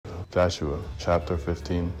Joshua chapter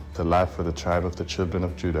 15. The lot for the tribe of the children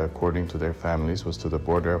of Judah according to their families was to the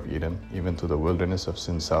border of Edom, even to the wilderness of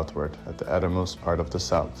Sin southward, at the uttermost part of the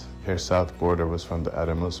south. Their south border was from the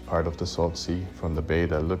uttermost part of the salt sea, from the bay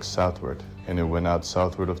that looks southward. And it went out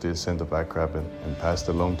southward of the ascent of Akrabim, and passed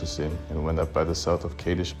along to Sin, and went up by the south of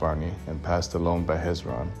Kadesh Barnea, and passed along by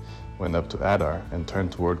Hezron, went up to Adar, and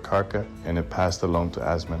turned toward Karka, and it passed along to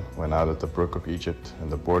Asman, went out at the brook of Egypt,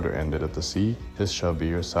 and the border ended at the sea. This shall be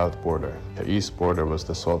your south border. The east border was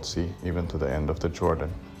the salt sea, even to the end of the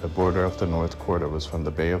Jordan. The border of the north quarter was from the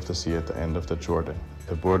bay of the sea at the end of the Jordan.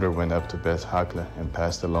 The border went up to Beth Hagla, and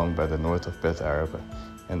passed along by the north of Beth Araba.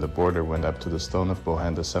 And the border went up to the stone of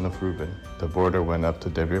Bohan the son of Reuben. The border went up to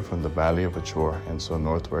Debir from the valley of Achor, and so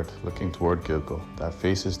northward, looking toward Gilgal, that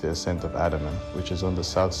faces the ascent of Adaman, which is on the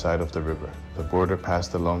south side of the river. The border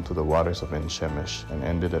passed along to the waters of En Shemesh, and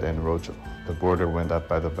ended at En Rogel. The border went up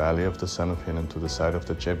by the valley of the son of Hinnom to the side of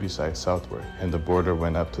the Jebusites southward. And the border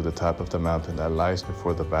went up to the top of the mountain that lies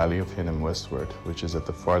before the valley of Hinnom westward, which is at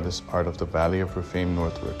the farthest part of the valley of Rephaim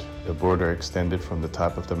northward. The border extended from the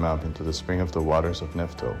top of the mountain to the spring of the waters of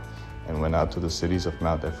Nephto, and went out to the cities of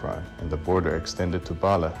Mount Ephron. And the border extended to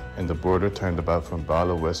Bala, and the border turned about from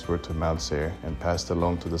Bala westward to Mount Seir, and passed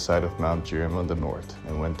along to the side of Mount Jearim on the north,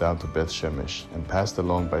 and went down to Beth Shemesh, and passed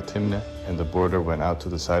along by Timnah. And the border went out to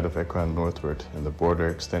the side of Ekron northward, and the border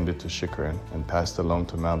extended to Shikkeron, and passed along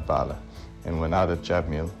to Mount Bala, and went out at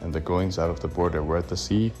Jabneel. And the goings out of the border were at the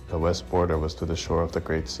sea. The west border was to the shore of the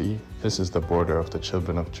great sea. This is the border of the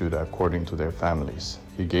children of Judah according to their families.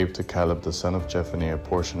 He gave to Caleb the son of Jephunneh a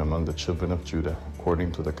portion among the children of Judah,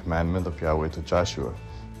 according to the commandment of Yahweh to Joshua,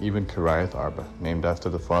 even Kiriath Arba, named after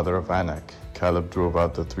the father of Anak. Caleb drove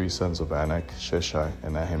out the three sons of Anak, Sheshai,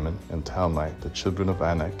 and Ahiman, and Talmai, the children of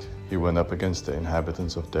Anak. He went up against the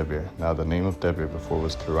inhabitants of Debir. Now the name of Debir before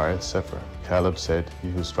was Kiriath Sepher. Caleb said,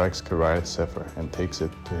 He who strikes Kiriath Sepher and takes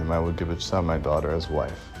it, to him I will give Achsah my daughter as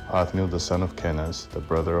wife. Othniel the son of Kenaz, the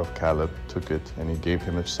brother of Caleb, took it, and he gave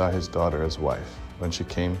him Achsah his daughter as wife. When she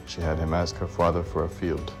came, she had him ask her father for a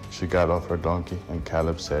field. She got off her donkey, and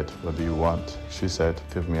Caleb said, What do you want? She said,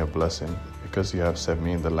 Give me a blessing. Because you have set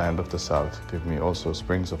me in the land of the south, give me also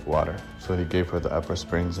springs of water. So he gave her the upper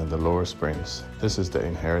springs and the lower springs. This is the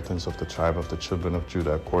inheritance of the tribe of the children of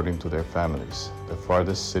Judah according to their families. The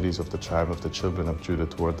farthest cities of the tribe of the children of Judah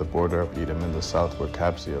toward the border of Edom in the south were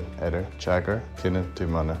Kabzeel, Eder, Chagar, Kinneth,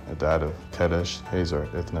 Timnah, Adadav, Kedesh, Hazor,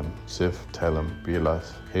 Ithnim, Ziph, Telem,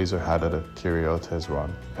 Belath, Hazor Hadada, Kirioth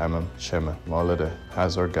Hezron, Amam, Shema, Moladah,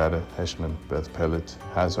 Hazor Gada, Heshman, Beth Pelet,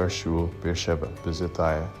 Hazar Shul, Beersheba,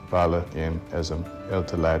 Bizithiah, Bala, Im, Ezem,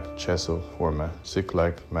 Eltalad, Chesel, Hormah,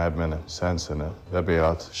 Ziklag, Madmenah, Sansannah,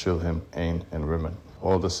 Lebaoth, Shilhim, Ain, and Rimmon.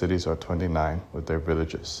 All the cities are 29 with their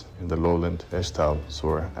villages. In the lowland, Eshtal,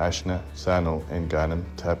 Zor, Ashna, Zano, En-Ganim,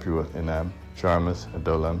 Tapua, Enam, Jarmuth,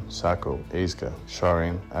 Adullam, Sako, Azgah,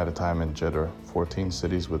 Sharim, Adatim, and Jedor, 14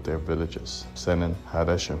 cities with their villages. Senan,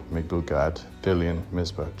 Hadashim, Migdal-Gad, Dilian,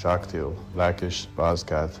 Mizpah, Joktheel, Lachish,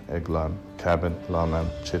 Bazgath, Eglon, Cabin, Lamam,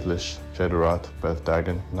 Chitlish, Jeduroth, Beth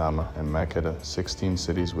Dagon, Nama, and Makkedah, 16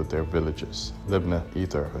 cities with their villages. Libnah,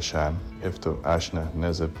 Ether, Hashan, Ifto, Ashna,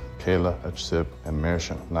 Nezib, Kala, Achzib, and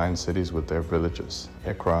Mersha, 9 cities with their villages.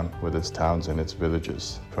 Ekron, with its towns and its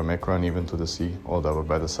villages. From Ekron even to the sea, all that were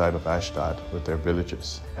by the side of Ashdod, with their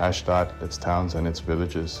villages. Ashdod, its towns and its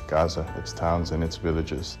villages. Gaza, its towns and its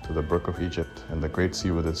villages, to the brook of Egypt, and the great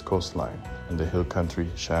sea with its coastline. And the hill country,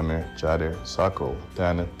 Shamir, Jadir, Sakol,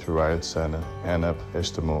 Danah, Kiriath Sana, Anab,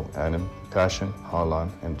 Eshtemoh, Anim, Kashan, Halan,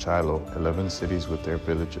 and Shiloh, 11 cities with their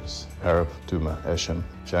villages. Arab, Duma, Eshem,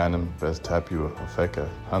 Janim, Beth Tapua, Aphekah,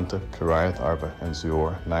 Hunta, Kiriath Arba, and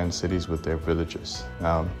Zior, 9 cities with their villages.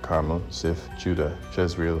 Naam, Carmel, Ziph, Judah,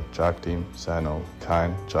 Jezreel, Jokdeam, Sano,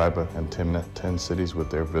 Kain, Jibah, and Timnah, 10 cities with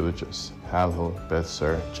their villages. Halhul,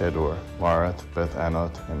 Beth-Sur, Jedor, Marath,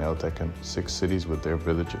 Beth-Anoth, and Eltekon, 6 cities with their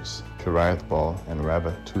villages. Kiriath-Baal and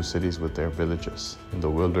Rabbah, 2 cities with their villages. In the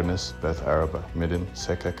wilderness, Beth-Araba, Middin,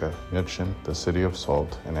 Sekekah, Nukshin, the city of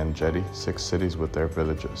salt, and En-Gedi, 6 cities with their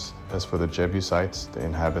villages. As for the Jebusites, the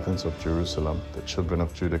inhabitants of Jerusalem, the children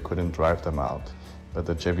of Judah couldn't drive them out, but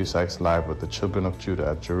the Jebusites lie with the children of Judah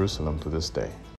at Jerusalem to this day.